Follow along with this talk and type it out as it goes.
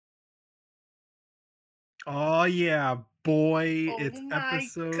Oh yeah, boy, Oh it's my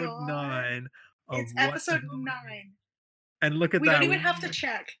episode god. 9 of It's What the episode Hell Am I Reading? 9. And look at We don't that, we even didn't have to even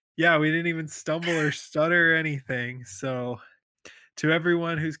check. yeah, we didn't even stumble or stutter or anything, so to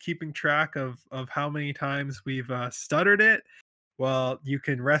everyone who's keeping track of how many times we've, stuttered it, well, you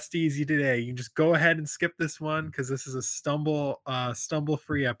can rest easy today. You can just go ahead and skip this one because this is a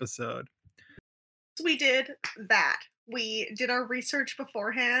stumble-free episode. We did that. We did our research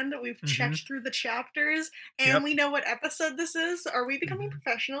beforehand. We've Mhm. checked through the chapters, and Yep. we know what episode this is. Are we becoming Mhm.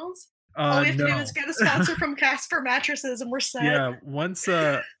 professionals? All we have to do is No. get a sponsor from Casper Mattresses, and we're set. Yeah, once,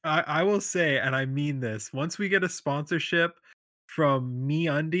 I will say, and I mean this, once we get a sponsorship from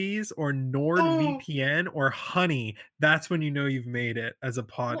MeUndies or Oh, NordVPN or Honey, that's when you know you've made it as a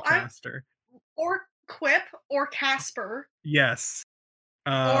well, I podcaster. or Quip or Casper Yes.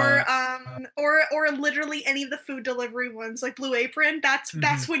 Uh, or literally any of the food delivery ones like Blue Apron. That's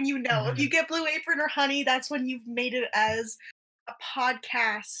mhm, when you know. If you mhm. get Blue Apron or Honey, that's when you've made it as a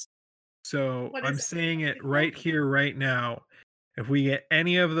podcast. So, What I'm is it? saying What's it it called? right here, right now. If we get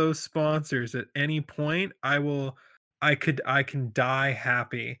any of those sponsors at any point, I can die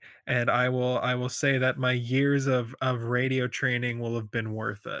happy, and I will say that my years of radio training will have been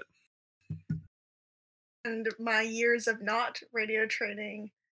worth it. And my years of not radio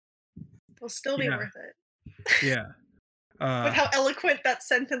training will still be Yeah, worth it. yeah. With Uh, how eloquent that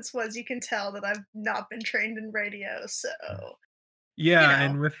sentence was, you can tell that I've not been trained in radio, so, you yeah, know,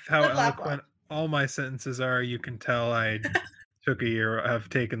 and with how live, laugh, love. eloquent all my sentences are, you can tell I took a year have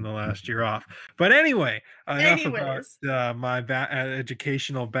taken the last year off. But anyway, enough about, Anyways, my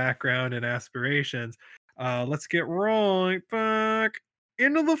educational background and aspirations. Let's get right back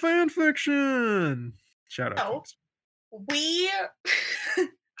into the fan fiction. Shout out to so Miss we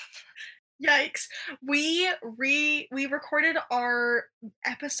yikes. We recorded our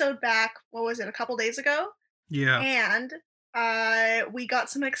episode back, what was it, a couple days ago? Yeah, And we got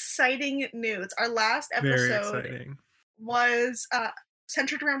some exciting news. Our last very episode exciting. was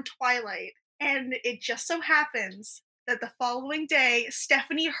centered around Twilight, and it just so happens that the following day,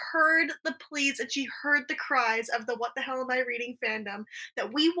 Stephanie heard the pleas and she heard the cries of the "What the hell am I reading" fandom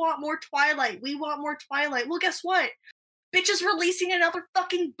that we want more Twilight. We want more Twilight. Well, guess what? Bitch is releasing another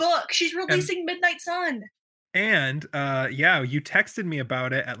fucking book. She's And releasing Midnight Sun. yeah, you texted me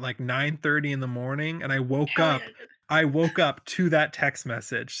about it at like 9:30 in the morning, and Hell yeah, I did. I woke up to that text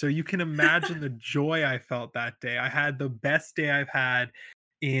message. So you can imagine the joy I felt that day. I had the best day I've had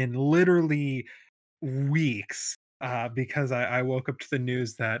in literally weeks, because I woke up to the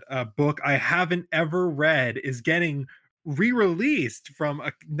news that a book I haven't ever read is getting re-released from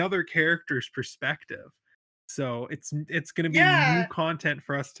another character's perspective. So it's gonna be new Yeah, content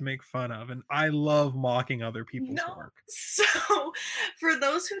for us to make fun of, and I love mocking other people's no. work. So, for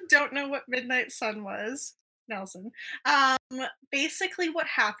those who don't know what Midnight Sun was, Nelson, um, basically what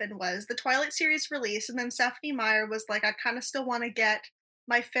happened was the Twilight series released, and then Stephanie Meyer was like, I kind of still want to get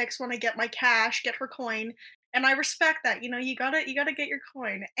my fix, want to get my cash, get her coin. And I respect that. You gotta get your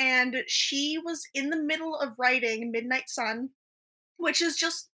coin. And she was in the middle of writing Midnight Sun, which is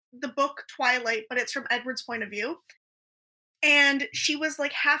just the book Twilight, but it's from Edward's point of view. And she was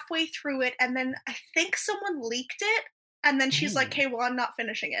like halfway through it, and then I think someone leaked it, and then she's like, Ooh. "Okay, well, I'm not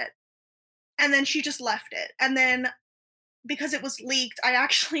finishing it." And then she just left it. And then because it was leaked, I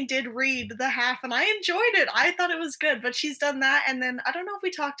actually did read the half and I enjoyed it. I thought it was good, but she's done that. And then I don't know if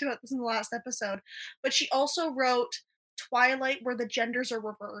we talked about this in the last episode, but she also wrote Twilight where the genders are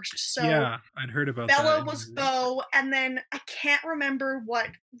reversed. So Yeah, I'd heard about that Bella in was your research. Bo, and then I can't remember what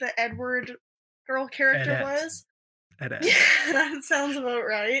the Edward girl character Edit. was. Yeah, Edit. that sounds about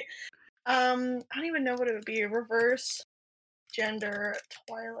right. I don't even know what it would be. Reverse gender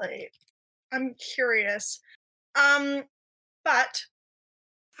Twilight. I'm curious. Um, but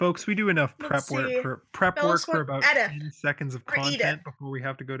Folks, we do enough let's see. prep Bella's work for one about Edith 10 seconds of or Edith. content before we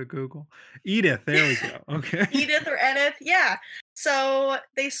have to go to Google. Edith, there we go. Okay. Edith or Edith, yeah. So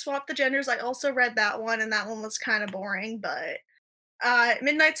they swapped the genders. I also read that one, and that one was kind of boring, but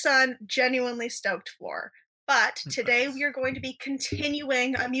Midnight Sun, genuinely stoked for. But today we Nice. are going to be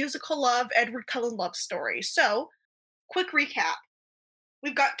continuing a musical love Edward Cullen love story. So, quick recap.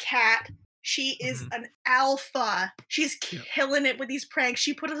 We've got Kat. She is Mhm. an alpha. She's Yep. killing it with these pranks.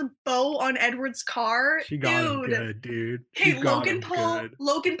 She put a bow on Edward's car. She got him Dude. good, dude. She Okay, got Logan him Paul. good.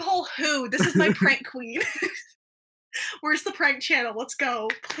 Logan Paul who? This is my prank queen. Where's the prank channel? Let's go.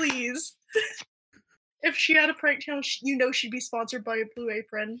 Please. If she had a prank channel, she'd be sponsored by Blue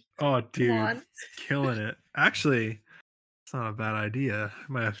Apron. Oh, Come dude, on. killing it. Actually, it's not a bad idea. I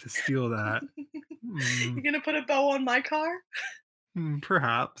might have to steal that. You're Mm, gonna put a bow on my car?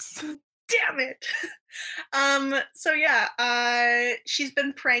 perhaps. Damn it. So yeah, she's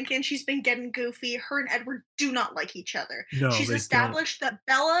been pranking, she's been getting goofy. Her and Edward do not like each other. No, She's they don't. established that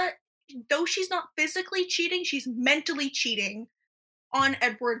Bella, though she's not physically cheating, she's mentally cheating on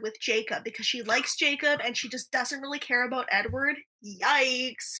Edward with Jacob because she likes Jacob and she just doesn't really care about Edward.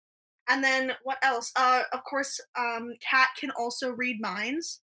 Yikes. And then what else? Of course, Kat can also read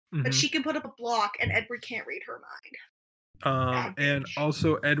minds, but Hmm. she can put up a block and Edward can't read her mind. Bad And bitch.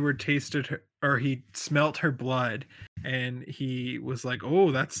 also Edward tasted her, or he smelt her blood, and he was like,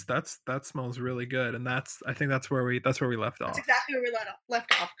 "Oh, that smells really good." And I think that's where we left That's off. exactly where we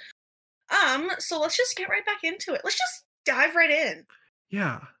left off. So let's just get right back into it. Let's just dive right in.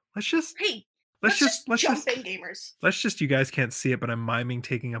 Yeah, let's just Hey, let's let's just just let's jump just in, gamers. let's just you guys can't see it, but I'm miming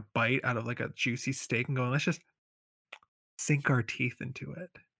taking a bite out of like a juicy steak and going, "Let's just sink our teeth into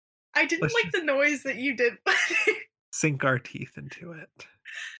it. I didn't Let's like just the noise that you did. sink our teeth into it."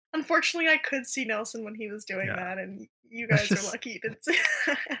 Unfortunately, I could see Nelson when he was doing Yeah. that, and you Let's guys are just lucky you didn't see.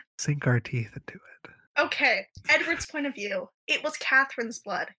 sink our teeth into it. Okay, Edward's point of view. It was Catherine's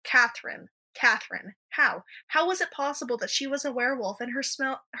blood. Catherine. Catherine. How? How was it possible that she was a werewolf and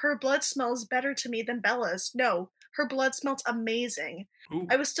her blood smells better to me than Bella's? No, her blood smelt amazing. Ooh.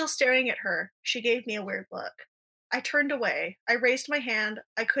 I was still staring at her. She gave me a weird look. I turned away. I raised my hand.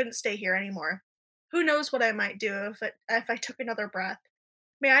 I couldn't stay here anymore. Who knows what I might do if I took another breath.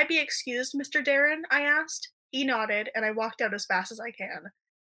 May I be excused, Mr. Darren? I asked. He nodded, and I walked out as fast as I can.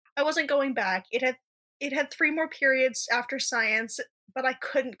 I wasn't going back. It had 3 more periods after science, but I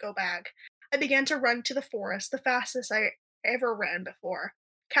couldn't go back. I began to run to the forest, the fastest I ever ran before.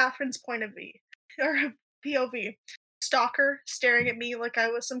 Catherine's point of view, or POV. Stalker staring at me like I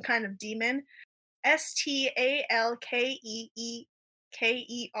was some kind of demon.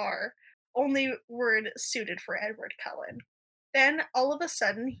 Stalkeeker. Only word suited for Edward Cullen. Then, all of a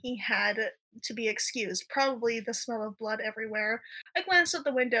sudden, he had to be excused, probably the smell of blood everywhere. I glanced out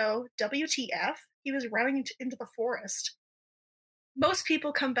the window. WTF? He was running into the forest. Most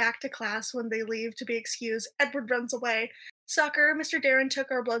people come back to class when they leave to be excused. Edward runs away. Sucker, Mr. Darren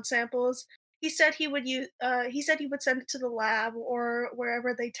took our blood samples. He said he would send it to the lab or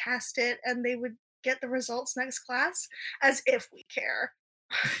wherever they test it, and they would get the results next class. As if we care.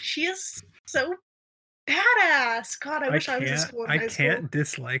 She is so badass. God, I I wish I was in can't school in I high school. can't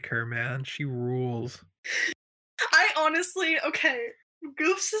dislike her, man. She rules. I honestly, okay,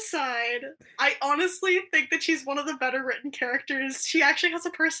 goofs aside, I honestly think that she's one of the better written characters. She actually has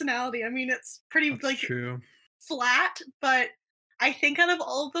a personality. I mean, it's pretty That's like true. flat, but I think out of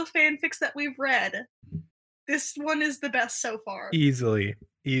all the fanfics that we've read, this one is the best so far. Easily,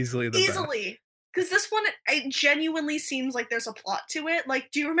 easily the best. Easily. Because this one, it genuinely seems like there's a plot to it. Like,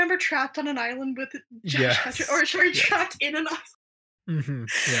 do you remember Trapped on an Island with Josh Hutcherson? Yes. Or sorry, Yes. Trapped in an Island.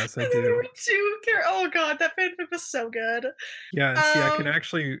 Yes, I And then there do. were two characters. Oh god, that fanfic was so good. Yeah, and see,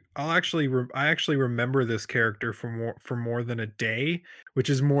 Um, I actually remember this character for more than a day, which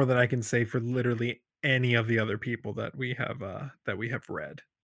is more than I can say for literally any of the other people that we have read.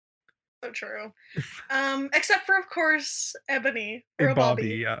 so true. Except for of course Ebony or And Bobby,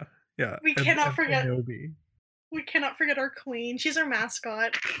 Bobby. yeah. Yeah, We and cannot and forget Nobi. we cannot forget our queen. She's our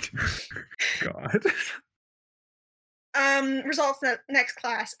mascot. God. Results next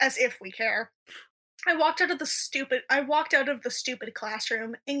class, as if we care. I walked out of the stupid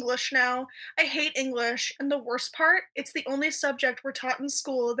classroom. English now. I hate English, and the worst part, it's the only subject we're taught in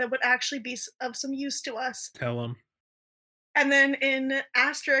school that would actually be of some use to us. Tell him. And then in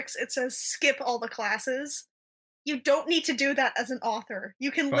asterisks it says skip all the classes. You don't need to do that as an author.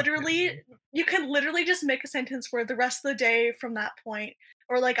 Fuck no. You can literally just make a sentence where the rest of the day from that point,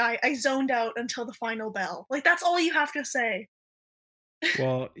 or like I zoned out until the final bell. Like that's all you have to say.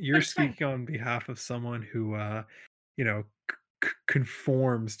 Well, But you're it's fine. speaking on behalf of someone who, you know,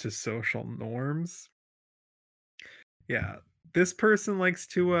 conforms to social norms. Yeah, this person likes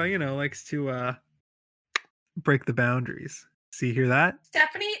to, likes to break the boundaries. See, hear that?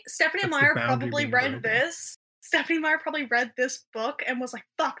 Stephanie That's the Meyer boundary probably being read broken. this. Stephanie Meyer probably read this book and was like,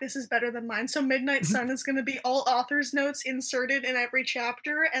 "Fuck, this is better than mine." So Midnight Sun is going to be all author's notes inserted in every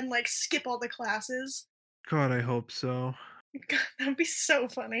chapter and like skip all the classes. God, I hope so. God, that'd be so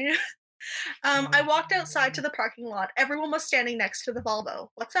funny. I God. walked outside to the parking lot. Everyone was standing next to the Volvo.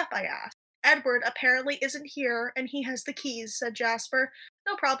 "What's up?" I asked. "Edward apparently isn't here, and he has the keys," said Jasper.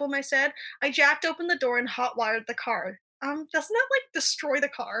 "No problem," I said. I jacked open the door and hotwired the car. Doesn't that like destroy the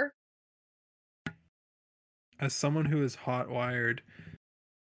car? As someone who is hot wired,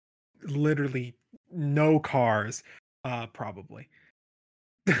 literally no cars, probably.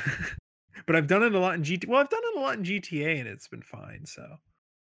 But I've done it a lot in GTA, and it's been fine, so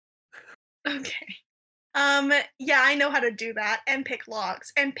Okay. Yeah, I know how to do that and pick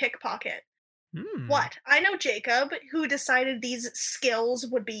locks and pickpocket. Hmm. What? I know Jacob, who decided these skills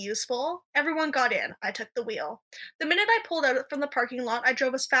would be useful. Everyone got in. I took the wheel. The minute I pulled out from the parking lot, I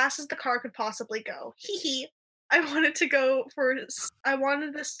drove as fast as the car could possibly go. Hee hee. I wanted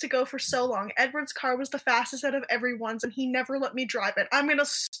this to go for so long. Edward's car was the fastest out of everyone's and he never let me drive it. I'm going to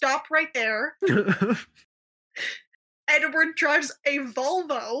stop right there. Edward drives a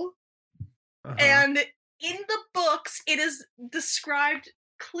Volvo. Uh-huh. And in the books, it is described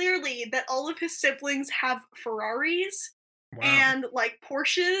clearly that all of his siblings have Ferraris Wow. and like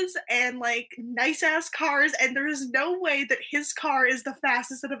Porsches and like nice ass cars, and there is no way that his car is the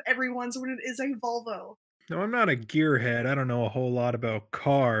fastest out of everyone's when it is a Volvo. No, I'm not a gearhead. I don't know a whole lot about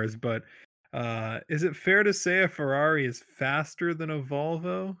cars, but is it fair to say a Ferrari is faster than a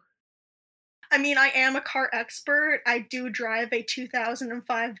Volvo? I mean, I am a car expert. I do drive a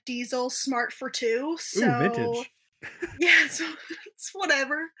 2005 diesel Smart for two, Ooh, so vintage. yeah, it's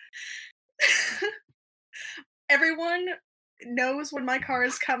whatever. Everyone knows when my car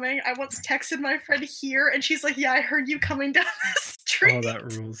is coming. I once texted my friend here, and she's like, "Yeah, I heard you coming down the street." Oh,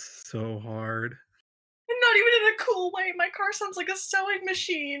 that rules so hard. And not even in a cool way. My car sounds like a sewing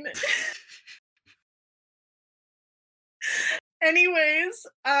machine. Anyways,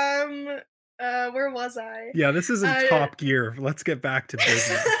 where was I? Yeah, this isn't Uh, Top Gear. Let's get back to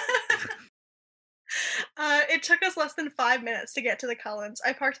business. it took us less than 5 minutes to get to the Cullens.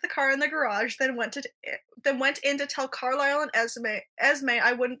 I parked the car in the garage, then went in to tell Carlisle and Esme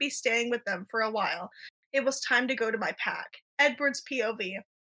I wouldn't be staying with them for a while. It was time to go to my pack. Edward's POV.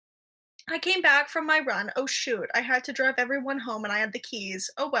 I came back from my run. Oh shoot, I had to drive everyone home and I had the keys.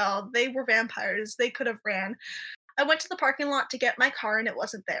 Oh well, they were vampires. They could have ran. I went to the parking lot to get my car and it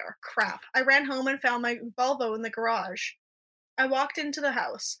wasn't there. Crap. I ran home and found my Volvo in the garage. I walked into the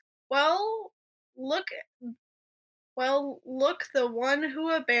house. Well, look look the one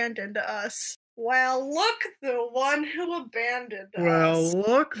who abandoned us. Well, look the one who abandoned Well, us.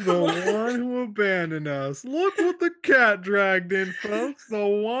 look, the one who abandoned us. Look what the cat dragged in, folks. The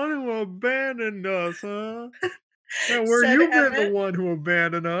one who abandoned us, huh? Yeah, where Said you been the Emmett. one who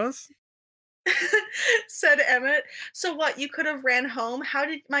abandoned us? Said Emmett. So what, you could have ran home? How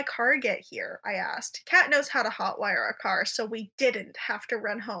did my car get here? I asked. Cat knows how to hotwire a car, so we didn't have to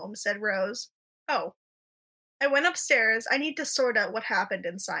run home, said Rose. Oh. I went upstairs. I need to sort out what happened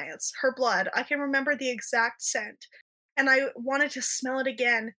in science. Her blood, I can remember the exact scent. And I wanted to smell it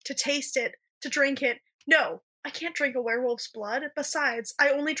again, to taste it, to drink it. No, I can't drink a werewolf's blood. Besides, I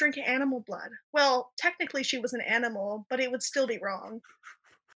only drink animal blood. Well, technically she was an animal, but it would still be wrong.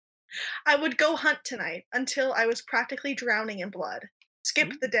 I would go hunt tonight until I was practically drowning in blood.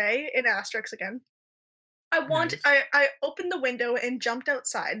 Skip the Ooh, day in asterisks again. nice. I opened the window and jumped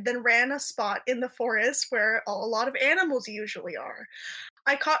outside, then ran a spot in the forest where a lot of animals usually are.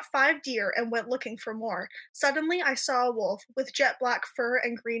 I caught 5 deer and went looking for more. Suddenly I saw a wolf with jet black fur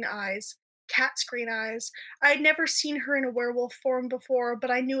and green eyes. Cat's green eyes. I had never seen her in a werewolf form before,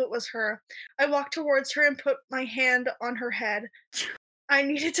 but I knew it was her. I walked towards her and put my hand on her head. I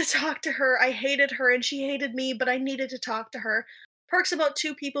needed to talk to her. I hated her and she hated me, but I needed to talk to her. Perks about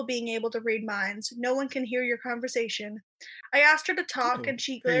two people being able to read minds. No one can hear your conversation. I asked her to talk Oh, and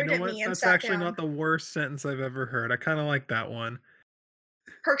she hey, you glared know at what? me and That's sat actually not down. the worst sentence I've ever heard. I kind of like that one.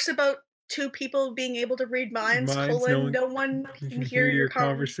 Perks about two people being able to read minds, Mine's no colon, one no one can can hear hear your your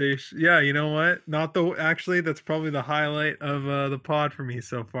conversation. conversation. Yeah, you know what? Not the actually, that's probably the highlight of the pod for me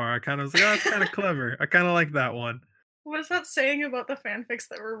so far. I kind of was like, oh, that's kind of clever. I kind of like that one. What is that saying about the fanfics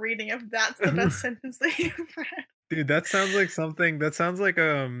that we're reading if that's the best sentence that you've read? Dude, that sounds like something. That sounds like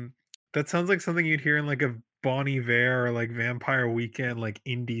something you'd hear in like a Bonnie Iver or like Vampire Weekend like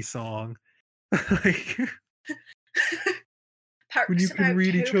indie song. Like when you Perks can about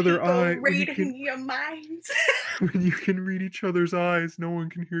read each two other people eye, reading your minds. when you can read each other's eyes, no one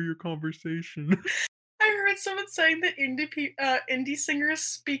can hear your conversation. I heard someone saying that indie singers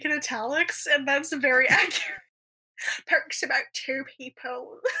speak in italics, and that's very accurate. Perks about two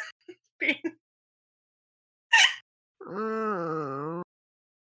people being.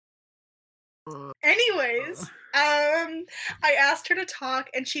 Anyways, I asked her to talk,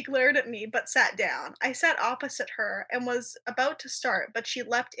 and she glared at me, but sat down. I sat opposite her and was about to start, but she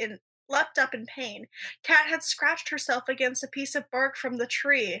leapt up in pain. Cat had scratched herself against a piece of bark from the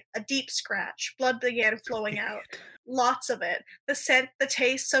tree, a deep scratch. Blood began flowing out. Idiot. Lots of it. The scent, the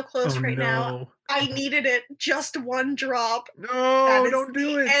taste, so Oh close right now. no. I needed it. Just one drop. That No, is don't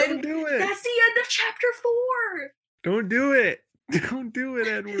do the it. Don't end. do it. That's the end of chapter 4. Don't do it. Don't do it,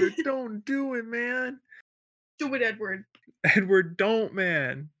 Edward. Don't do it, man. Do it, Edward. Edward, don't,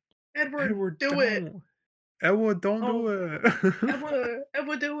 man. Edward, Edward, do it. don't. Edward, don't do Oh, it.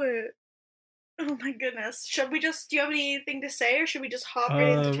 Edward, do it. Oh my goodness. Should we just do you have anything to say, or should we just hop right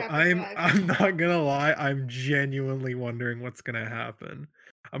into chapter I'm 5? I'm not gonna lie, I'm genuinely wondering what's gonna happen.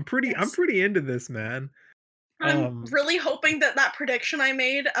 I'm Yes. pretty into this, man. I'm Um, really hoping that that prediction I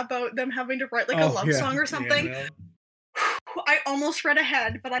made about them having to write, like, a oh love yeah, song or something, piano. I almost read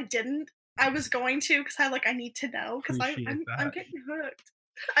ahead, but I didn't. I was going to because I need to know because Appreciate I'm that. getting hooked.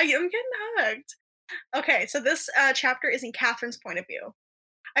 I am getting hooked. Okay, so this, chapter is in Catherine's point of view.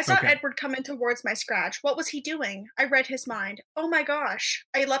 I saw Okay. Edward come in towards my scratch. What was he doing? I read his mind. Oh my gosh.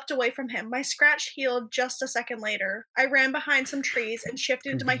 I leapt away from him. My scratch healed just a second later. I ran behind some trees and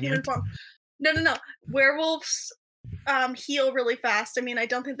shifted into my human Convenient. form. No, no, no. Werewolves heal really fast. I mean, I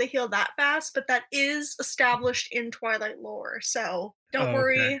don't think they heal that fast, but that is established in Twilight lore. So don't Oh, okay.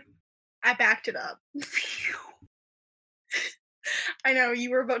 worry. I backed it up. Phew. I know you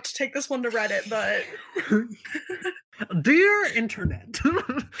were about to take this one to Reddit, but Dear internet.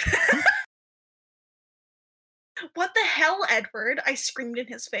 what the hell, Edward? I screamed in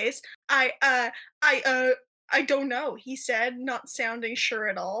his face. I don't know, he said, not sounding sure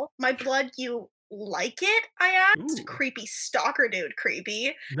at all. My blood, you like it? I asked. Ooh, Creepy stalker dude,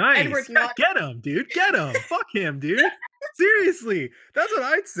 creepy. Edward nice. Yeah, not. get him, dude. Get him. Fuck him, dude. Seriously, that's what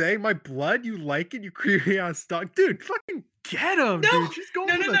I'd say. My blood, you like it, you creepy ass dog, dude. Fucking get him, No, dude. She's going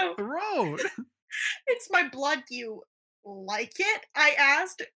no, for no, the no. throat. It's my blood, you like it? I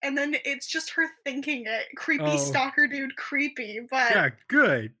asked, and then it's just her thinking it. Creepy Oh, stalker dude, creepy. But yeah,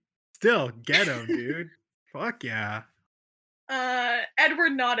 good. Still, get him, dude. Fuck yeah.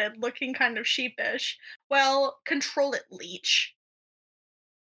 Edward nodded, looking kind of sheepish. Well, control it, leech.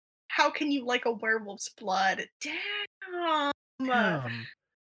 How can you like a werewolf's blood? Damn. Damn.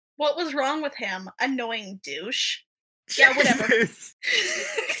 What was wrong with him? Annoying douche. Yeah, whatever. Jesus.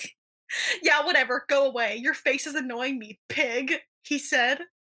 Yeah, whatever. Go away. Your face is annoying me, pig, he said.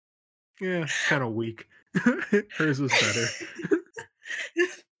 Yeah, kind of weak. Hers was better.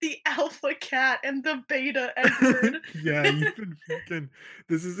 The alpha cat and the beta Edward. Yeah, you've been fucking.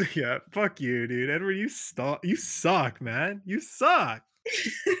 This is yeah. Fuck you, dude. Edward, you stop. You suck, man. You suck.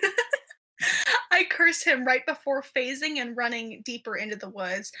 I curse him right before phasing and running deeper into the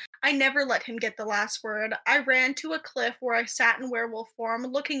woods. I never let him get the last word. I ran to a cliff where I sat in werewolf form,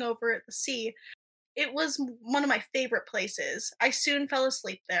 looking over at the sea. It was one of my favorite places. I soon fell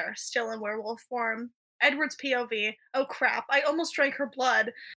asleep there, still in werewolf form. Edward's POV. Oh crap, I almost drank her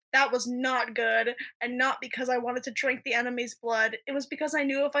blood. That was not good, and not because I wanted to drink the enemy's blood. It was because I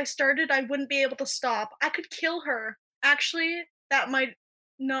knew if I started, I wouldn't be able to stop. I could kill her. Actually, that mightn't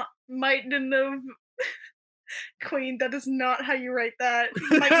have. Queen, that is not how you write that.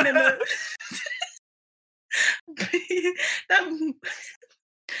 Mightn't have. That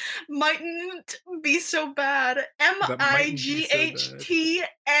mightn't be so bad. That mightn't be so bad.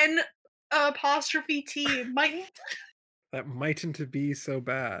 Mightn apostrophe T. Mightn't That mightn't be so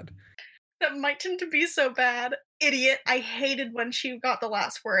bad. that mightn't be so bad. Idiot. I hated when she got the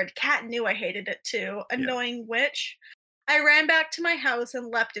last word. Cat knew I hated it too. Yeah. Annoying witch. I ran back to my house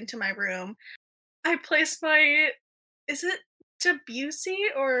and leapt into my room. I placed my is it Debussy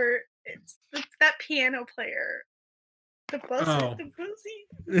or it's that piano player? Oh, Debussy?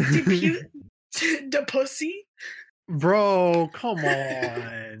 Debussy? bro, come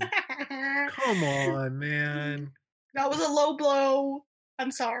on. Come on, man. That was a low blow.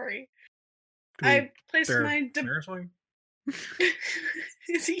 I'm sorry. Can we I placed fair my fair swing?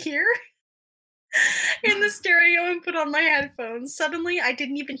 Is he here? In the stereo and put on my headphones. Suddenly, I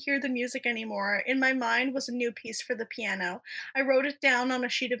didn't even hear the music anymore. In my mind was a new piece for the piano. I wrote it down on a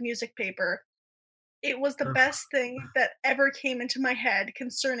sheet of music paper. It was the best thing that ever came into my head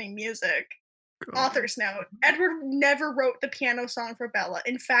concerning music. God. Author's note. Edward never wrote the piano song for Bella.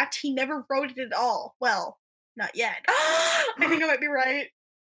 In fact, he never wrote it at all. Well, not yet. I think I might be right.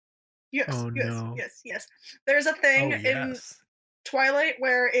 Yes, Oh yes, no. yes, yes. There's a thing Oh in yes. Twilight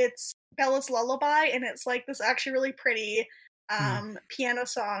where it's Bella's lullaby, and it's like this actually really pretty Mm. piano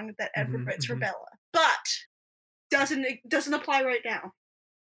song that Edward Mhm, writes for mhm. Bella. But it doesn't apply right now.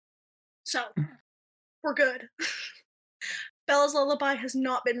 So we're good. Bella's lullaby has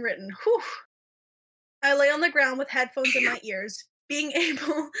not been written. Whew. I lay on the ground with headphones in my ears. Being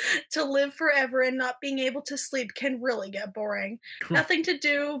able to live forever and not being able to sleep can really get boring. Nothing to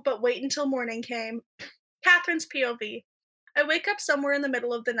do but wait until morning came. Catherine's POV. I wake up somewhere in the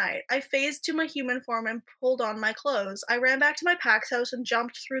middle of the night. I phased to my human form and pulled on my clothes. I ran back to my pack's house and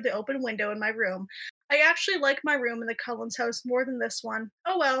jumped through the open window in my room. I actually like my room in the Cullens house more than this one.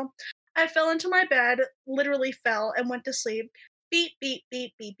 Oh well. I fell into my bed, literally fell, and went to sleep. Beep, beep,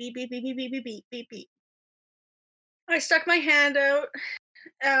 beep, beep, beep, beep, beep, beep, beep, beep, beep, beep, beep. I stuck my hand out,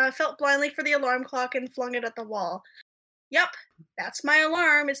 felt blindly for the alarm clock, and flung it at the wall. Yup, that's my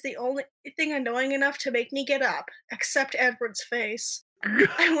alarm. It's the only thing annoying enough to make me get up, except Edward's face.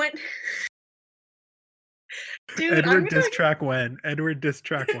 I went, dude, Edward diss track when? Edward diss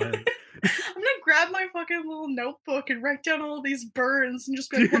track when? I'm gonna grab my fucking little notebook and write down all these burns and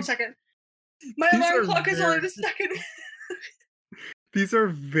just be like, 1 second. My alarm clock is on in a second. These are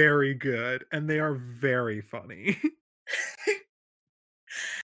very good, and they are very funny.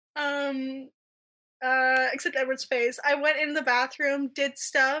 Except Edward's face. I went in the bathroom, did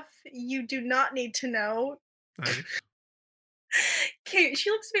stuff you do not need to know. Nice. She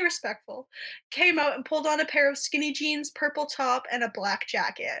looks to be respectful. Came out and pulled on a pair of skinny jeans, purple top, and a black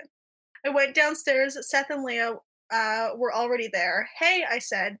jacket. I went downstairs. Seth and Leah were already there. Hey, I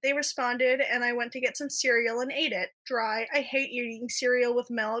said. They responded, and I went to get some cereal and ate it. Dry. I hate eating cereal with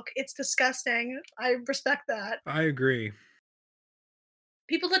milk. It's disgusting. I respect that. I agree.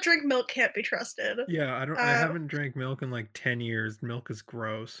 People that drink milk can't be trusted. Yeah, I haven't drank milk in like 10 years. Milk is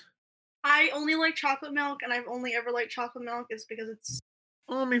gross. I only like chocolate milk, and I've only ever liked chocolate milk is because it's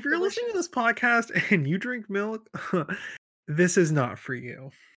If you're listening to this podcast and you drink milk, this is not for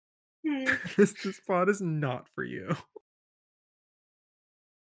you. This pod is not for you.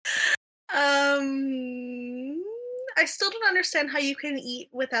 I still don't understand how you can eat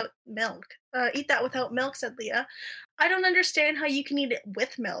without milk. Eat that without milk, said Leah. I don't understand how you can eat it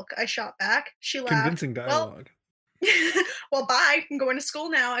with milk, I shot back. She laughed. Convincing dialogue. Well, bye. I'm going to school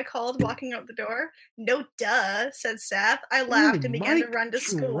now, I called, walking out the door. No duh, said Seth. I laughed and began to run to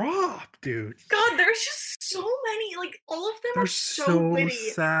school. Drop, dude. God, there's just so many. Like, all of them are so witty.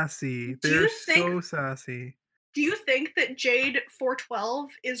 Sassy. They're so sassy. Do you think that Jade 412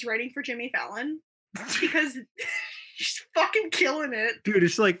 is writing for Jimmy Fallon? Because she's fucking killing it. Dude,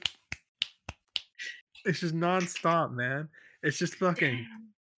 it's like, it's just nonstop, man. It's just fucking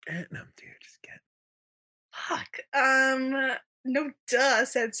getting them, dude. Just getting. Fuck. No duh,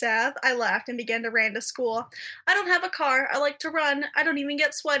 said Seth. I laughed and began to run to school. I don't have a car. I like to run. I don't even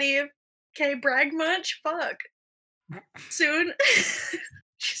get sweaty. Okay, brag much? Fuck. Soon,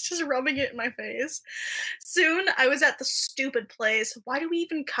 she's just rubbing it in my face. Soon, I was at the stupid place. Why do we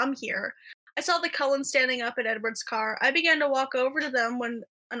even come here? I saw the Cullens standing up at Edward's car. I began to walk over to them when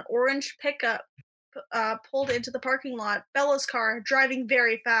an orange pickup pulled into the parking lot. Bella's car, driving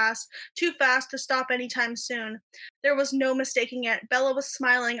very fast, too fast to stop anytime soon. There was no mistaking it. Bella was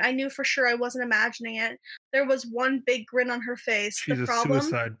smiling. I knew for sure I wasn't imagining it. There was one big grin on her face. She's a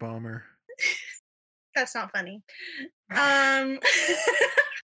suicide bomber. That's not funny.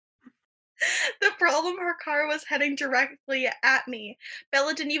 The problem, her car was heading directly at me.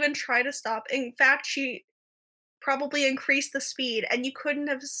 Bella didn't even try to stop. In fact, she probably increased the speed, and you couldn't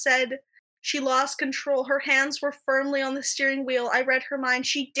have said she lost control. Her hands were firmly on the steering wheel. I read her mind.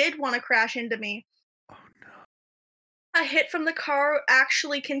 She did want to crash into me. Oh, no. A hit from the car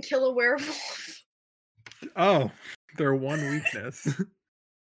actually can kill a werewolf. Oh, their one weakness.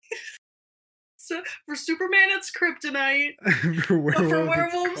 So for Superman, it's kryptonite. For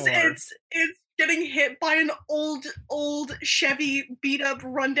werewolves, it's getting hit by an old Chevy beat up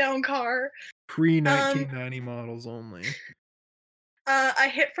rundown car. Pre-1990 models only. A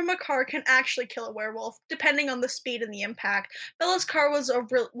hit from a car can actually kill a werewolf, depending on the speed and the impact. Bella's car was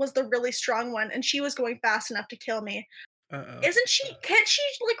the really strong one, and she was going fast enough to kill me. Isn't she? Can't she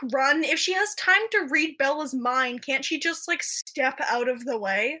like run? If she has time to read Bella's mind, can't she just like step out of the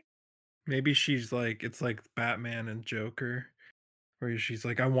way? Maybe she's like, it's like Batman and Joker, where she's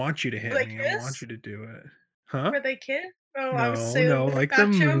like, I want you to hit me. I want you to do it. Huh? Were they kiss? Oh, no, like the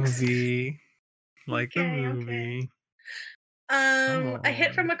movie. Like the movie. A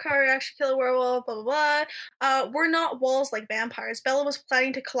hit from a car actually kill a werewolf, blah, blah, blah. We're not walls like vampires. Bella was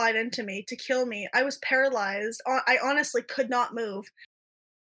planning to collide into me, to kill me. I was paralyzed. I honestly could not move.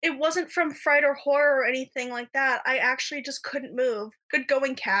 It wasn't from fright or horror or anything like that. I actually just couldn't move. Good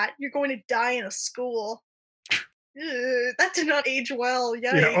going, Cat. You're going to die in a school. Ugh, that did not age well. Yikes.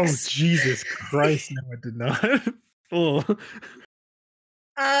 Yeah, oh, Jesus Christ. No, it did not. Oh.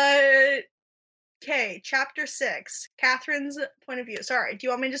 Okay, chapter 6. Catherine's point of view. Sorry, do you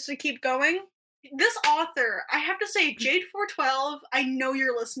want me just to keep going? This author, I have to say, Jade 412, I know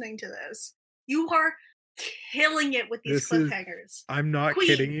you're listening to this. You are killing it with these cliffhangers. I'm not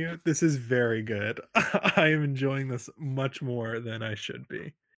kidding you. This is very good. I am enjoying this much more than I should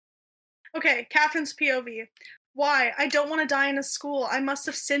be. Okay, Catherine's POV. Why? I don't want to die in a school. I must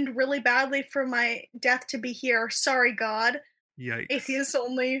have sinned really badly for my death to be here. Sorry, God. Yikes. Atheist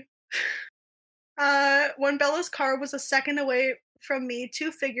only. When Bella's car was a second away from me,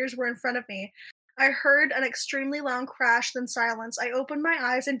 two figures were in front of me. I heard an extremely loud crash, then silence. I opened my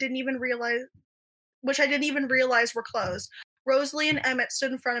eyes and didn't even realize, which I didn't even realize were closed. Rosalie and Emmett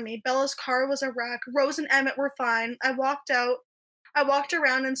stood in front of me. Bella's car was a wreck. Rose and Emmett were fine. I walked out. I walked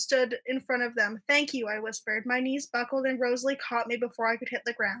around and stood in front of them. Thank you, I whispered. My knees buckled and Rosalie caught me before I could hit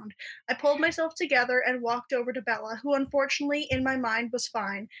the ground. I pulled myself together and walked over to Bella, who unfortunately, in my mind, was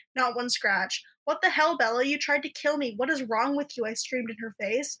fine. Not one scratch. What the hell, Bella? You tried to kill me. What is wrong with you? I screamed in her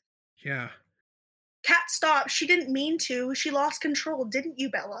face. Yeah. Cat, stop. She didn't mean to. She lost control, didn't you,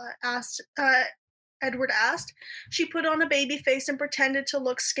 Bella? Edward asked. She put on a baby face and pretended to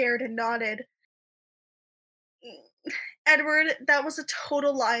look scared and nodded. Edward, that was a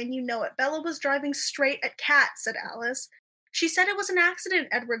total lie and you know it. Bella was driving straight at Cat, said Alice. She said it was an accident,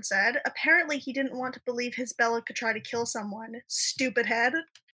 Edward said. Apparently he didn't want to believe his Bella could try to kill someone. Stupid head.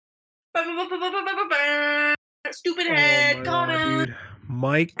 Stupid head, my got God, him. dude.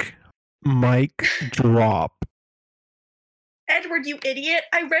 Mic drop. Edward, you idiot.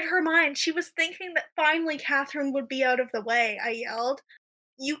 I read her mind. She was thinking that finally Catherine would be out of the way, I yelled.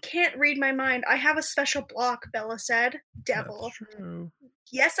 You can't read my mind. I have a special block, Bella said. Devil. That's true.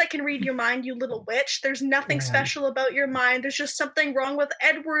 Yes, I can read your mind, you little witch. There's nothing special about your mind. There's just something wrong with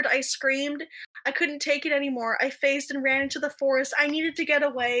Edward, I screamed. I couldn't take it anymore. I phased and ran into the forest. I needed to get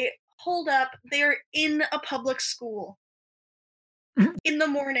away. Hold up. They're in a public school. In the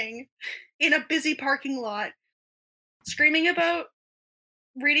morning. In a busy parking lot. Screaming about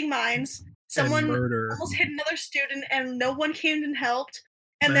reading minds. Someone almost hit another student and no one came and helped.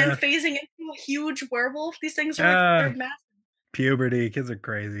 And then phasing into a huge werewolf. These things are they're massive. Puberty, kids are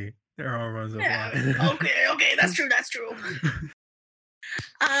crazy. Their hormones are flying. Okay, that's true.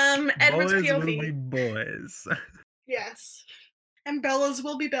 Edward's boys POV. will be boys. Yes. And Bella's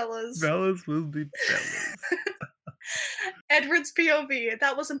will be Bella's. Bellas will be Bellas. Edward's POV.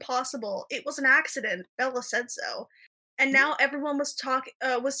 That was impossible. It was an accident. Bella said so. And now everyone was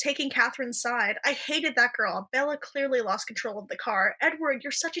taking Catherine's side. I hated that girl. Bella clearly lost control of the car. Edward,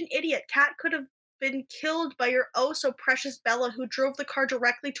 you're such an idiot. Cat could have been killed by your oh so precious Bella, who drove the car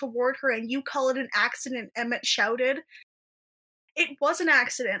directly toward her, and you call it an accident, Emmett shouted. It was an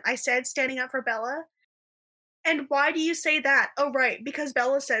accident, I said, standing up for Bella. And why do you say that? Oh, right, because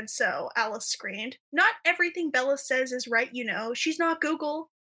Bella said so, Alice screamed. Not everything Bella says is right, you know. She's not Google.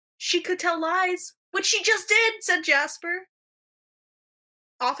 She could tell lies, which she just did, said Jasper.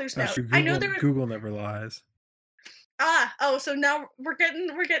 Author's note. True, I know Google never lies. So now we're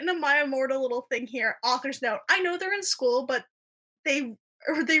getting a My Immortal little thing here. Author's note. I know they're in school, but they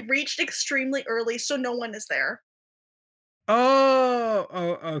reached extremely early, so no one is there. Oh,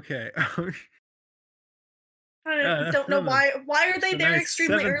 okay. I don't know why. Why are they there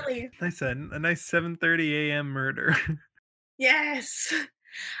extremely early? I said a nice 7:30 a.m. murder. Yes.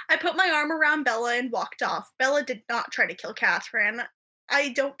 I put my arm around Bella and walked off. Bella did not try to kill Catherine.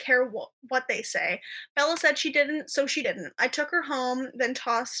 I don't care what they say. Bella said she didn't, so she didn't. I took her home, then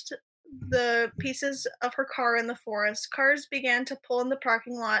tossed the pieces of her car in the forest. Cars began to pull in the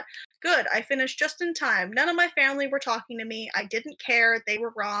parking lot. Good, I finished just in time. None of my family were talking to me. I didn't care. They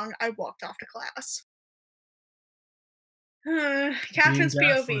were wrong. I walked off to class. Catherine's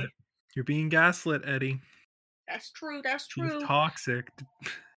POV. You're being gaslit, Eddie. That's true. She's toxic.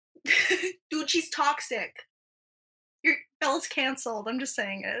 Dude, she's toxic. Bella's canceled. I'm just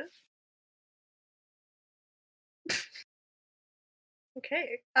saying it.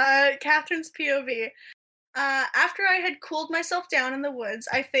 Okay. Catherine's POV. After I had cooled myself down in the woods,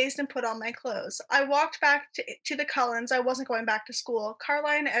 I phased and put on my clothes. I walked back to the Cullens. I wasn't going back to school.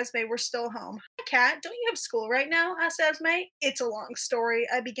 Carla and Esme were still home. Hi, Kat. Don't you have school right now? Asked Esme. It's a long story,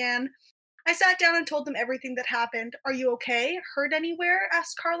 I began. I sat down and told them everything that happened. Are you okay? Hurt anywhere?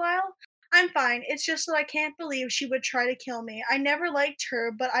 Asked Carlisle. I'm fine. It's just that I can't believe she would try to kill me. I never liked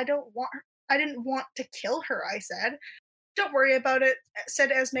her, but I didn't want to kill her, I said. Don't worry about it,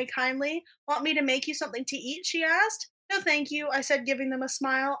 said Esme kindly. Want me to make you something to eat? She asked. No, thank you, I said, giving them a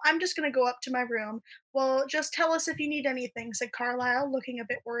smile. I'm just going to go up to my room. Well, just tell us if you need anything, said Carlisle, looking a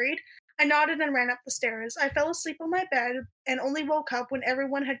bit worried. I nodded and ran up the stairs. I fell asleep on my bed and only woke up when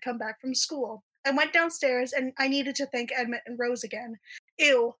everyone had come back from school. I went downstairs and I needed to thank Emmett and Rose again.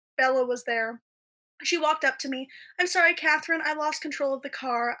 Ew, Bella was there. She walked up to me. I'm sorry, Catherine, I lost control of the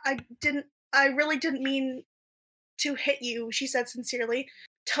car. I really didn't mean to hit you, she said sincerely.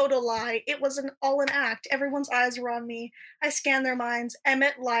 Total lie. It was all an act. Everyone's eyes were on me. I scanned their minds.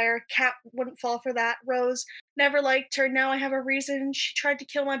 Emmett, liar. Cat wouldn't fall for that. Rose, never liked her. Now I have a reason. She tried to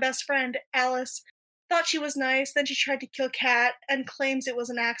kill my best friend, Alice. Thought she was nice. Then she tried to kill Cat and claims it was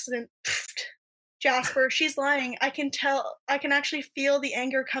an accident. Pfft. Jasper, she's lying. I can tell. I can actually feel the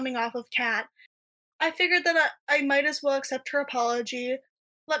anger coming off of Kat. I figured that I might as well accept her apology.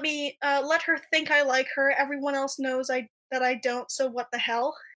 Let her think I like her. Everyone else knows that I don't, so what the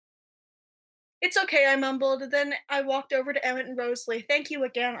hell? It's okay, I mumbled. Then I walked over to Emmett and Rosalie. Thank you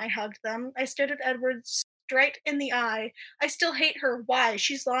again, I hugged them. I stared at Edward straight in the eye. I still hate her. Why?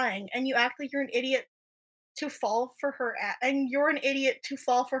 She's lying. And you act like you're an idiot to fall for her and you're an idiot to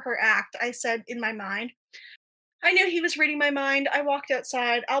fall for her act, I said in my mind. I knew he was reading my mind. I walked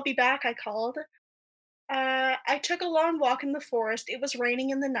outside. I'll be back, I called. I took a long walk in the forest. It was raining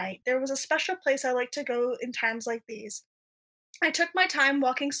in the night. There was a special place I like to go in times like these. I took my time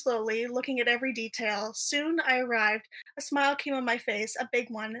walking slowly, looking at every detail. Soon I arrived. A smile came on my face, a big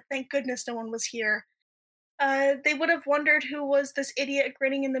one. Thank goodness no one was here. They would have wondered who was this idiot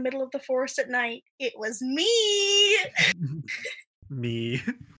grinning in the middle of the forest at night. It was me! Me.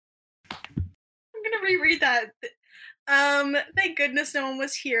 I'm gonna reread that. Thank goodness no one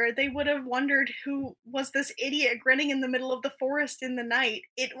was here. They would have wondered who was this idiot grinning in the middle of the forest in the night.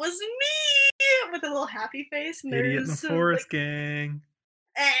 It was me! With a little happy face. And Idiot in the there's Forest gang.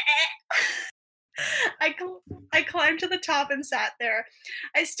 I I climbed to the top and sat there.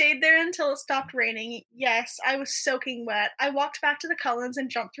 I stayed there until it stopped raining. Yes, I was soaking wet. I walked back to the Cullens and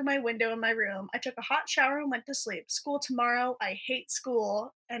jumped through my window in my room. I took a hot shower and went to sleep. School tomorrow. I hate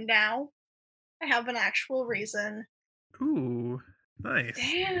school. And now I have an actual reason. Ooh, nice.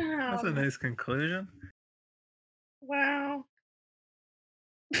 That's a Damn. nice conclusion. Wow.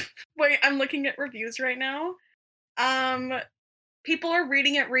 Wait, I'm looking at reviews right now. Um, People are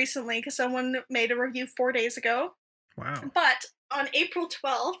reading it recently because someone made a review 4 days ago. Wow. But on April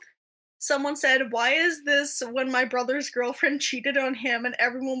 12th, someone said, "Why is this when my brother's girlfriend cheated on him and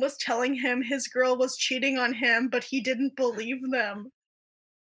everyone was telling him his girl was cheating on him, but he didn't believe them?"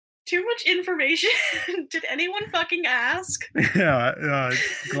 Too much information. Did anyone fucking ask? Yeah,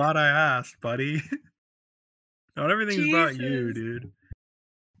 glad I asked, buddy. Not everything's about you, Jesus. dude.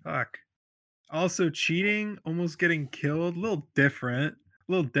 Fuck. Also, cheating, almost getting killed, a little different.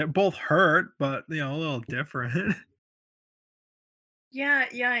 A little both hurt, but a little different. Yeah,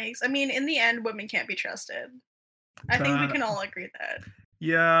 yikes. I mean, in the end, women can't be trusted. I think we That, can all agree that.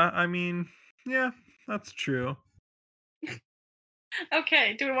 yeah, I mean, yeah, that's true.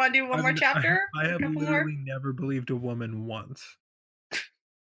 Okay, do we want to do one more chapter? I A have couple more? literally never believed a woman once.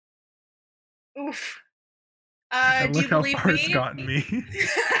 Oof. And Do look you how believe far it's me? gotten me.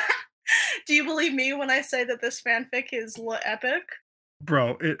 Do you believe me when I say that this fanfic is epic?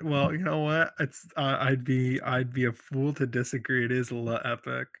 Bro, well, you know what? It's I'd be a fool to disagree. It is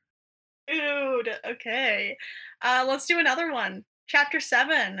epic. Dude, okay. Let's do another one. Chapter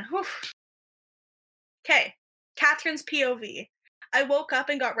 7. Okay. Catherine's POV. I woke up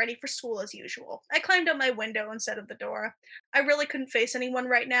and got ready for school as usual. I climbed out my window instead of the door. I really couldn't face anyone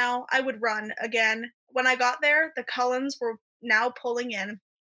right now. I would run again. When I got there, the Cullens were now pulling in.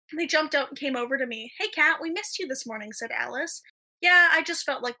 They jumped out and came over to me. Hey, Kat, we missed you this morning, said Alice. Yeah, I just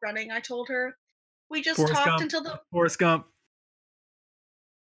felt like running, I told her. We just Forrest talked Gump. until the. Forrest Gump.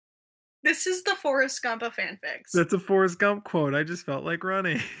 This is the Forrest Gump of fanfics. That's a Forrest Gump quote. I just felt like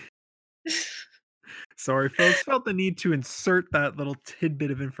running. Sorry, folks. Felt the need to insert that little tidbit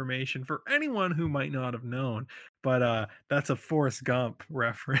of information for anyone who might not have known. But that's a Forrest Gump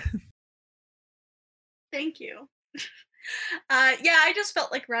reference. Thank you. Yeah, I just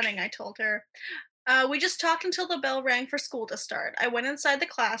felt like running, I told her. We just talked until the bell rang for school to start. I went inside the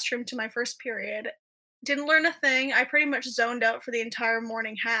classroom to my first period. Didn't learn a thing. I pretty much zoned out for the entire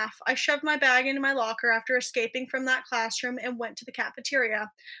morning half. I shoved my bag into my locker after escaping from that classroom and went to the cafeteria.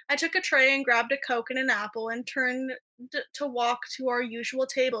 I took a tray and grabbed a Coke and an apple and turned to walk to our usual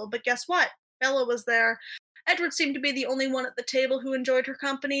table. But guess what? Bella was there. Edward seemed to be the only one at the table who enjoyed her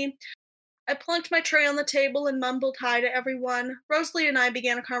company. I plunked my tray on the table and mumbled hi to everyone. Rosalie and I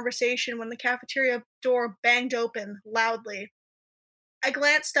began a conversation when the cafeteria door banged open loudly. I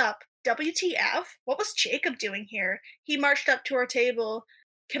glanced up. WTF? What was Jacob doing here? He marched up to our table.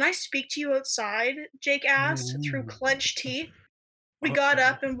 Can I speak to you outside? Jake asked through Ooh. clenched teeth. We got Uh-oh.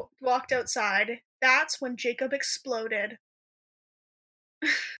 up and walked outside. That's when Jacob exploded.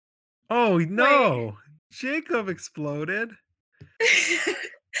 Oh Wait. no! Jacob exploded.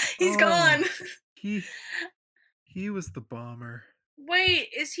 He's Oh, gone. he he was the bomber. Wait,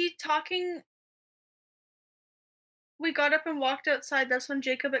 is he talking? We got up and walked outside. That's when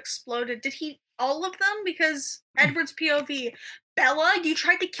Jacob exploded. Did he all of them? Because Edward's POV. Bella, you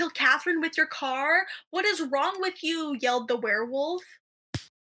tried to kill Catherine with your car? What is wrong with you? Yelled the werewolf.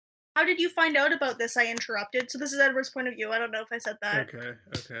 How did you find out about this? I interrupted. So this is Edward's point of view. I don't know if I said that. Okay,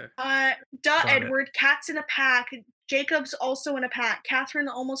 okay. Duh, Got it. Edward. Cat's in a pack. Jacob's also in a pack. Catherine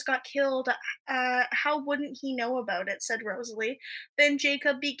almost got killed. How wouldn't he know about it? Said Rosalie. Then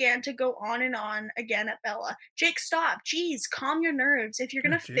Jacob began to go on and on again at Bella. Jake, stop. Jeez, calm your nerves. If you're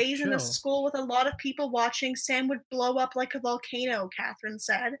Yeah, gonna Jake, phase in a chill. school with a lot of people watching, Sam would blow up like a volcano, Catherine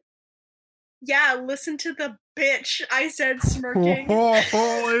said. Yeah, listen to the bitch, I said, smirking.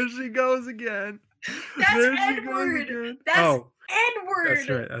 There she goes again. That's There she goes Edward. again. That's Oh, that's Edward.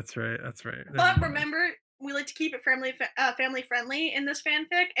 right. That's right. That's right. Never But mind. remember, we like to keep it family friendly in this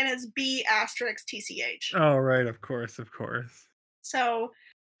fanfic, and it's B asterisk TCH. Oh, right. Of course. Of course. So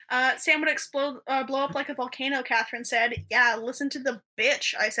Sam would blow up like a volcano, Catherine said. Yeah, listen to the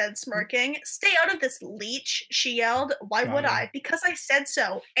bitch, I said, smirking. Stay out of this, leech, she yelled. Why Got would him. I? Because I said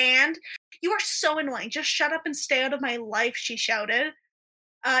so. And you are so annoying. Just shut up and stay out of my life, she shouted.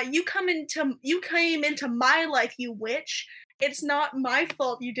 You came into my life, you witch. It's not my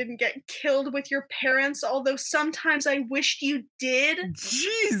fault you didn't get killed with your parents, although sometimes I wished you did.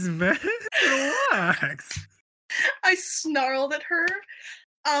 Jeez, man. Relax. I snarled at her.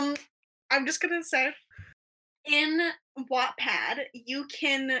 I'm just gonna say, in Wattpad, you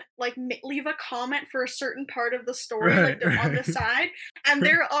can like leave a comment for a certain part of the story, Right. like they're on the Right. side, and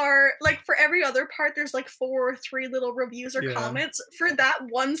there are like for every other part, there's like 4 or 3 little reviews or Yeah. comments. For that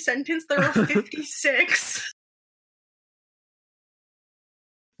one sentence, there are 56.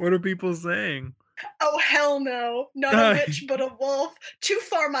 What are people saying? Oh hell no! Not a witch, but a wolf. Too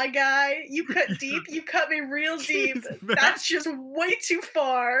far, my guy. You cut deep. You cut me real deep. Jeez, man. That's just way too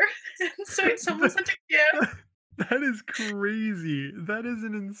far. So someone sent a gift. That is crazy. That is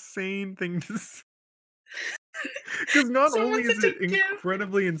an insane thing to say. Because not only Someone is sent a it gift.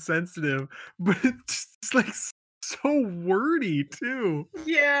 incredibly insensitive, but it's just like so wordy too.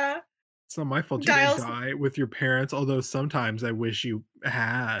 Yeah. It's not my fault you didn't Giles. die with your parents, although sometimes I wish you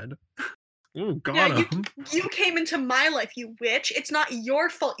had. Oh, Yeah, got him. you came into my life, you witch. It's not your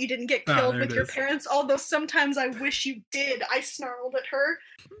fault you didn't get Ah, killed there with it your is. parents, although sometimes I wish you did. I snarled at her.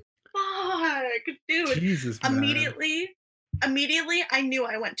 Fuck, dude. Jesus, man. Immediately, I knew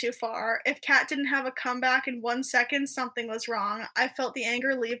I went too far. If Kat didn't have a comeback in 1 second, something was wrong. I felt the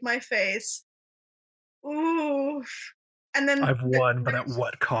anger leave my face. Oof. And then I've won, but at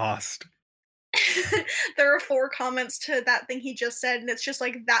what cost? there are 4 comments to that thing he just said, and it's just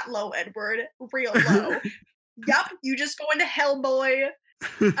like that low, Edward. Real low. Yup, you just go into hell, boy.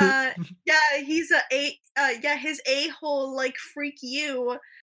 Yeah, he's his a-hole like freak you.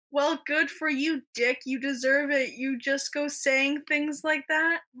 Well, good for you, Dick. You deserve it. You just go saying things like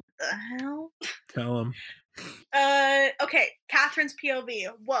that? What the hell? Tell him. Okay, Catherine's POV.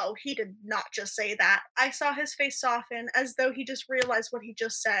 Whoa, he did not just say that. I saw his face soften, as though he just realized what he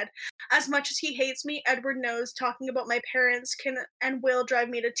just said. As much as he hates me, Edward knows talking about my parents can and will drive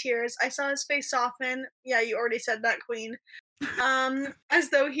me to tears. I saw his face soften. Yeah, you already said that, Queen. As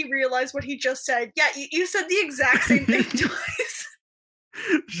though he realized what he just said. Yeah, you said the exact same thing twice.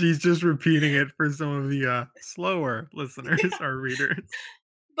 She's just repeating it for some of the slower listeners or readers.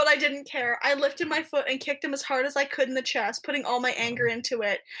 But I didn't care. I lifted my foot and kicked him as hard as I could in the chest, putting all my anger into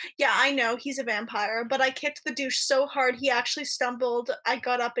it. Yeah, I know, he's a vampire, but I kicked the douche so hard he actually stumbled. I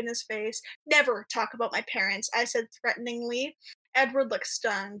got up in his face. Never talk about my parents, I said threateningly. Edward looked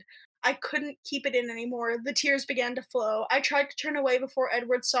stunned. I couldn't keep it in anymore. The tears began to flow. I tried to turn away before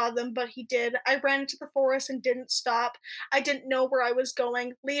Edward saw them, but he did. I ran into the forest and didn't stop. I didn't know where I was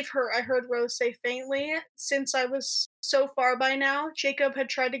going. Leave her, I heard Rose say faintly. Since I was so far by now, Jacob had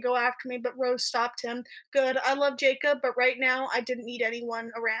tried to go after me, but Rose stopped him. Good, I love Jacob, but right now I didn't need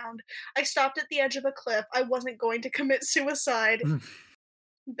anyone around. I stopped at the edge of a cliff. I wasn't going to commit suicide.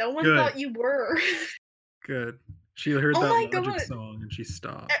 No one Good. thought you were. Good. She heard Oh that my Logic God. song and she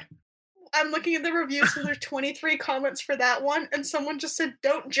stopped. I'm looking at the reviews, so there's 23 comments for that one, and someone just said,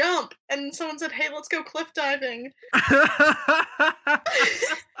 "Don't jump," and someone said, "Hey, let's go cliff diving." And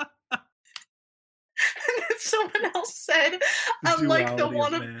then someone else said, "Unlike the Duality of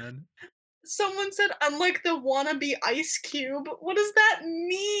wanna," man. someone said, "Unlike the wannabe Ice Cube." What does that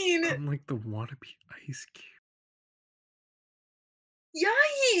mean? I'm like the wannabe Ice Cube.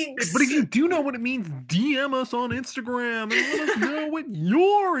 Yikes! But if you do know what it means, DM us on Instagram and let us know what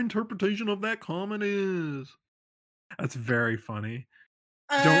your interpretation of that comment is. That's very funny.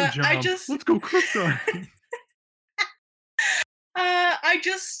 Don't jump. Let's go cliff diving. I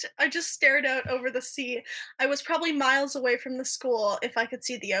just stared out over the sea. I was probably miles away from the school if I could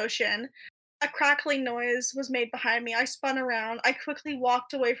see the ocean. A crackling noise was made behind me. I spun around. I quickly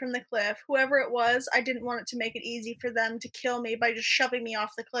walked away from the cliff. Whoever it was, I didn't want it to make it easy for them to kill me by just shoving me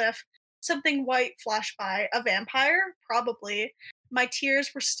off the cliff. Something white flashed by. A vampire? Probably. My tears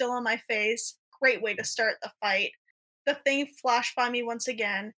were still on my face. Great way to start the fight. The thing flashed by me once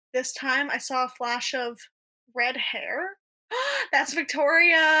again. This time I saw a flash of red hair. That's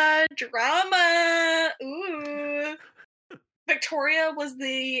Victoria! Drama! Ooh. Victoria was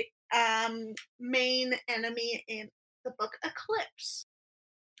the main enemy in the book Eclipse.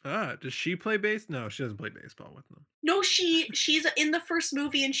 Does she play base? No, she doesn't play baseball with them. No, she's in the first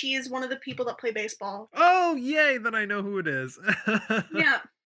movie, and she is one of the people that play baseball. Oh, yay! Then I know who it is. Yeah,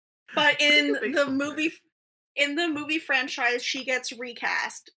 but Pretty in good the baseball player. movie franchise, she gets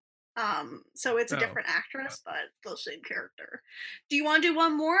recast. So it's a Oh. different actress, but the same character. Do you want to do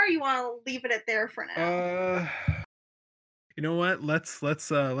one more? Or you want to leave it at there for now? You know what? Let's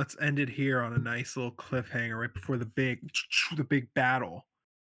end it here on a nice little cliffhanger right before the big battle.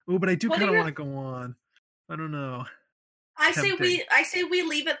 Oh, but I do What are kind of your? want to go on. I don't know. I Tempting. say we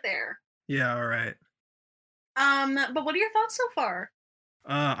leave it there. Yeah, all right. But what are your thoughts so far?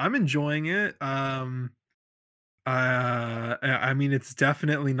 I'm enjoying it. I mean, it's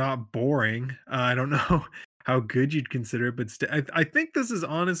definitely not boring. I don't know how good you'd consider it, but I think this is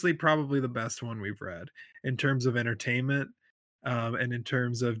honestly probably the best one we've read in terms of entertainment, and in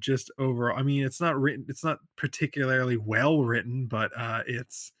terms of just overall. I mean, it's not particularly well written, but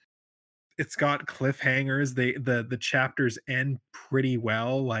it's got cliffhangers. The chapters end pretty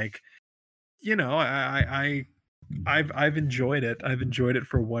well. Like, you know, I've enjoyed it. I've enjoyed it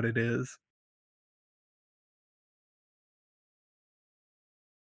for what it is.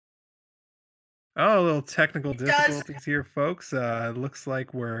 Oh, a little technical It does. difficulties here, folks. It looks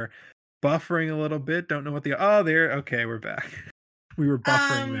like we're buffering a little bit. Don't know what oh, there. Okay, we're back. We were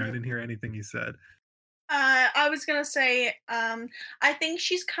buffering there. I Um, didn't hear anything you said. I was gonna say, I think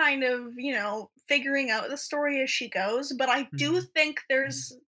she's kind of, figuring out the story as she goes, but I do Mhm. think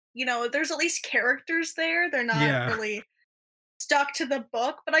there's at least characters there. They're not Yeah. really stuck to the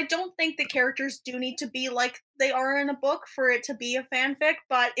book, but I don't think the characters do need to be like they are in a book for it to be a fanfic.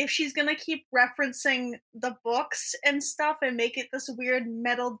 But if she's gonna keep referencing the books and stuff and make it this weird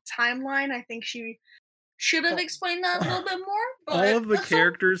metal timeline, I think she should have All explained that a little bit more. all But of the so,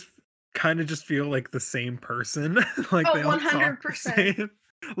 characters kind of just feel like the same person. Like they oh, all talk the 100%. same.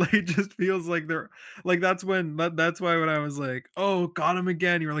 Like it just feels like they're like that's why when I was like, "Oh, got him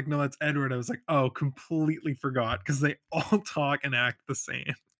again." You were like, "No, that's Edward." I was like, "Oh, completely forgot," because they all talk and act the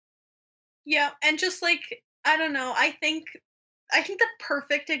same. Yeah, and just like I don't know, I think the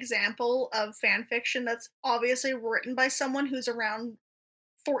perfect example of fan fiction that's obviously written by someone who's around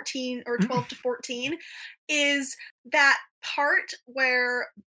 14 or 12 to 14 is that part where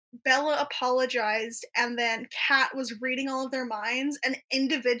Bella apologized and then Kat was reading all of their minds and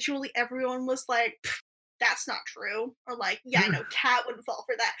individually everyone was like, "Pff, that's not true," or like, yeah, I know Kat wouldn't fall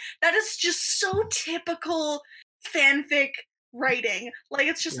for that. That is just so typical fanfic writing. Like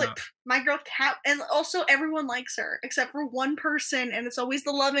it's just like, Yeah. "Pff, my girl Kat," and also everyone likes her except for one person, and it's always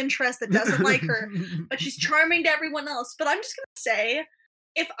the love interest that doesn't like her, but she's charming to everyone else. But I'm just gonna say,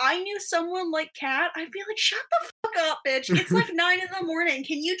 if I knew someone like Kat, I'd be like, "Shut the fuck up, bitch! It's like 9 in the morning.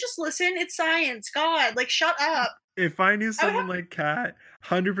 Can you just listen? It's science. God, like, shut up." If I knew I would have. someone like Kat,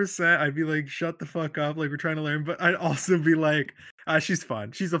 100%, I'd be like, "Shut the fuck up," like, we're trying to learn, but I'd also be like, she's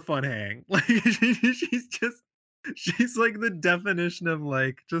fun. She's a fun hang." Like, she's like the definition of,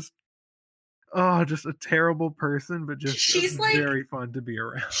 like, just a terrible person, but just, She's like very fun to be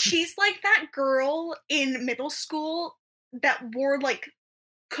around. she's like that girl in middle school that wore like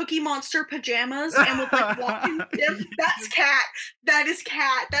Cookie Monster pajamas and would like walk in gym. That's Kat. That is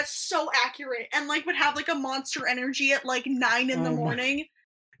Kat. That's so accurate. And like would have like a monster energy at like 9 in the Oh my morning.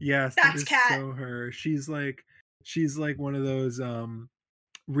 yes, that That's is Kat. so her. She's like one of those,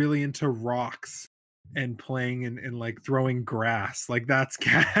 really into rocks and playing and, like, throwing grass, like, that's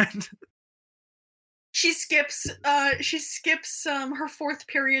Cat. She skips her fourth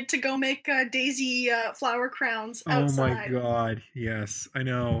period to go make daisy flower crowns Oh my outside. god, yes, I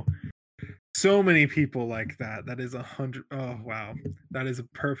know. So many people like that. That is 100 oh, wow. That is a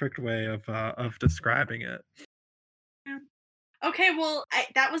perfect way of describing it. Yeah. Okay, well,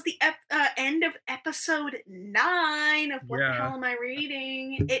 that was the end of episode 9 of What the Yeah, Hell Am I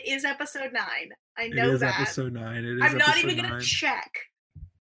Reading? It is episode 9. I it know is that. episode 9, it is I'm not episode even gonna 9. check.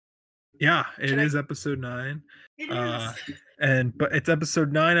 Yeah, it Should I? is episode 9. It Uh, is. but it's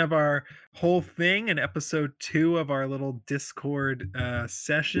episode 9 of our whole thing and episode 2 of our little Discord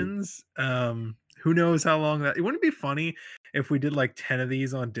sessions. Who knows how long that it wouldn't be funny if we did like 10 of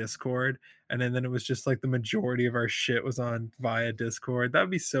these on Discord, and then it was just like the majority of our shit was on via Discord. That'd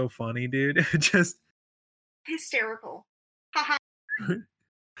be so funny, dude. Just Hysterical. Haha.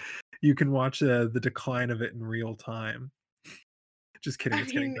 you can watch the decline of it in real time. Just kidding, I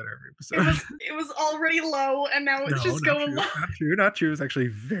it's getting mean, better every it episode. was it was already low, and now it's No, just not going true. low. Not true. Not true. It's actually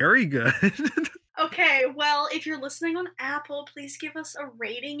very good. Okay, well, if you're listening on Apple, please give us a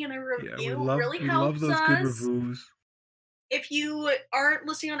rating and a Yeah, review. It really we love helps those good us. reviews. If you aren't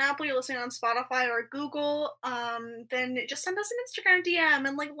listening on Apple, you're listening on Spotify or Google, then just send us an Instagram DM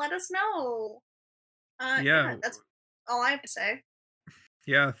and like let us know. Yeah, Yeah, that's all I have to say.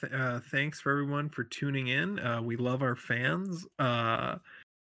 yeah. Thanks for everyone for tuning in. We love our fans.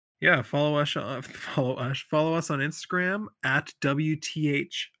 Yeah, follow us on follow us on Instagram at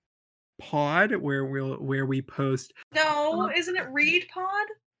WTH Pod, where we post. No, isn't it Read Pod?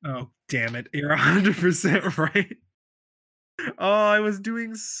 Oh, damn it! You're 100% right. Oh, I was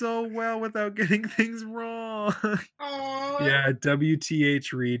doing so well without getting things wrong. Oh, Yeah,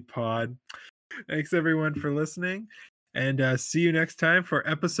 WTH Read Pod. Thanks everyone for listening, and see you next time for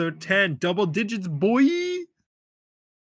episode 10. Double digits, boy.